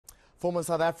Former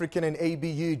South African and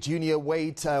ABU junior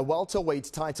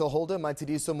welterweight title holder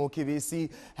Matshidiso Mokebisi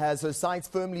has her sights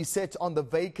firmly set on the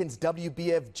vacant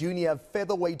WBF junior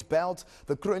featherweight belt.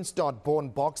 The Kroonstad-born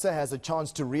boxer has a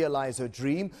chance to realize her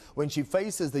dream when she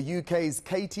faces the UK's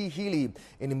Healey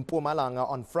in Mpumalanga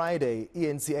on Friday.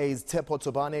 eNCA's Tshepo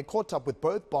Thobane caught up with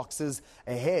both boxers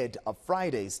ahead of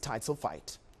Friday's title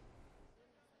fight.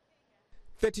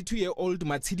 32-year-old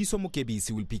Matshidiso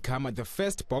Mokebisi will become the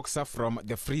first boxer from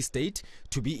the Free State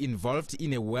to be involved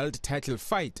in a world title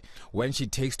fight when she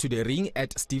takes to the ring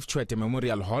at Steve Tshwete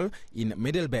Memorial Hall in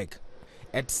Middelburg.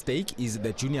 At stake is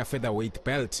the junior featherweight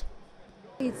belt.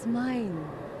 It's mine.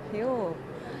 Yo,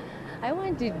 I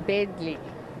want it badly.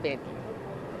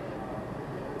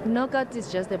 Knockout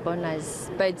is just a bonus,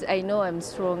 but I know I'm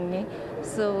strong,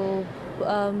 so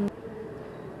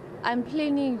I'm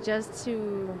planning just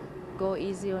to go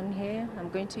easy on her. I'm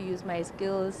going to use my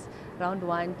skills, round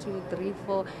 1, 2, 3,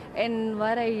 4. And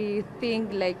what I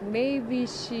think, like maybe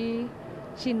she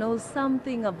knows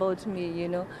something about me,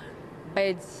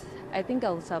 but I think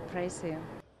I'll surprise her.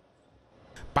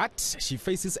 But she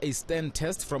faces a stern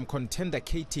test from contender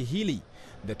Healey.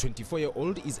 The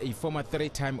 24-year-old is a former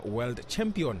 3-time world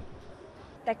champion.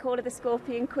 They call her the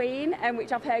Scorpion Queen,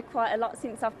 which I've heard quite a lot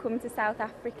since I've come to South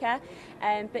Africa.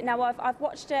 But now I've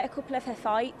watched a couple of her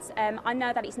fights. I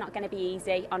know that it's not going to be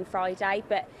easy on Friday,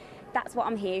 but that's what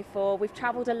I'm here for. We've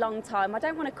travelled a long time. I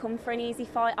don't want to come for an easy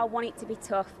fight. I want it to be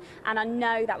tough, and I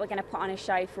know that we're going to put on a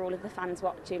show for all of the fans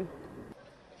watching.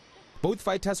 Both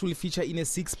fighters will feature in a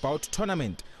 6-bout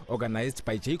tournament organised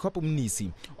by Jacob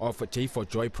Mnisi of J for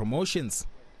Joy Promotions.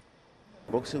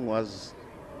 Boxing was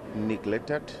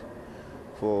neglected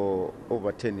for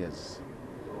over 10 years.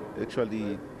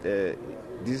 Actually, this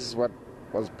is what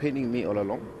was paining me all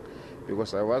along,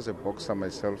 because I was a boxer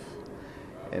myself,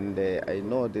 and I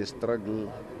know the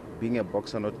struggle being a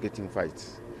boxer not getting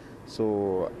fights.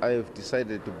 So I have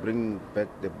decided to bring back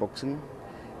the boxing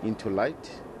into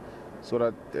light so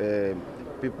that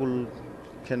people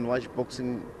can watch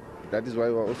boxing. That is why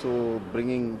we're also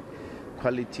bringing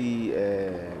quality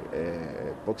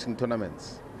boxing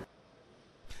tournaments.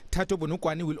 Tato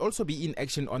Bonokwani will also be in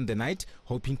action on the night,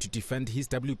 hoping to defend his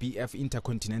WBF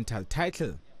Intercontinental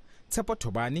title. Tshepo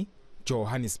Thobane,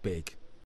 Johannesburg.